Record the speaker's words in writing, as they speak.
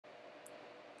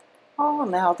Oh,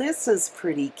 now this is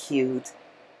pretty cute.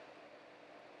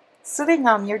 Sitting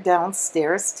on your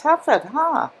downstairs tuffet,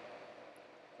 huh?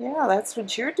 Yeah, that's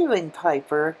what you're doing,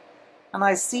 Piper. And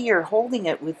I see you're holding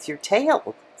it with your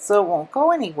tail, so it won't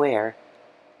go anywhere.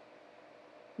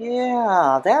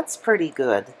 Yeah, that's pretty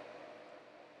good.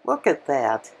 Look at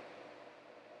that.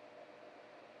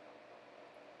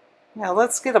 Now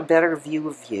let's get a better view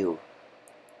of you.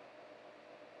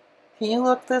 Can you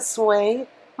look this way?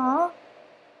 Huh?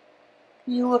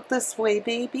 Can you look this way,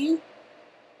 baby?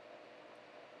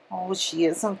 Oh, she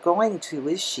isn't going to,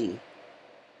 is she?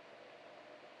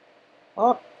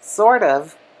 Oh, sort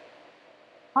of.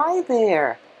 Hi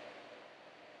there.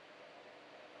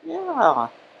 Yeah.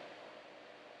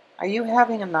 Are you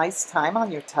having a nice time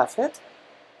on your tuffet?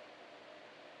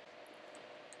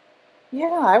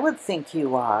 Yeah, I would think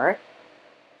you are.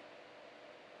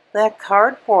 That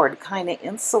cardboard kind of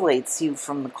insulates you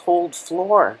from the cold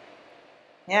floor.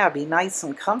 Yeah, it'd be nice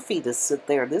and comfy to sit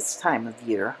there this time of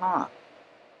year, huh?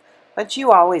 But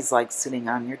you always like sitting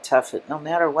on your tuffet, no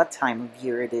matter what time of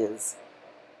year it is.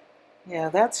 Yeah,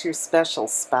 that's your special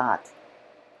spot.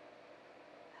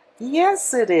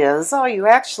 Yes, it is. Oh, you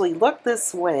actually look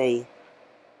this way.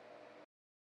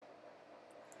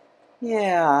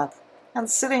 Yeah, and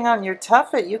sitting on your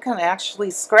tuffet, you can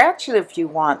actually scratch it if you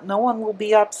want. No one will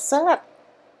be upset,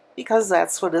 because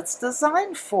that's what it's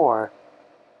designed for.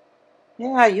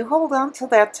 Yeah, you hold on to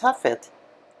that tuffet.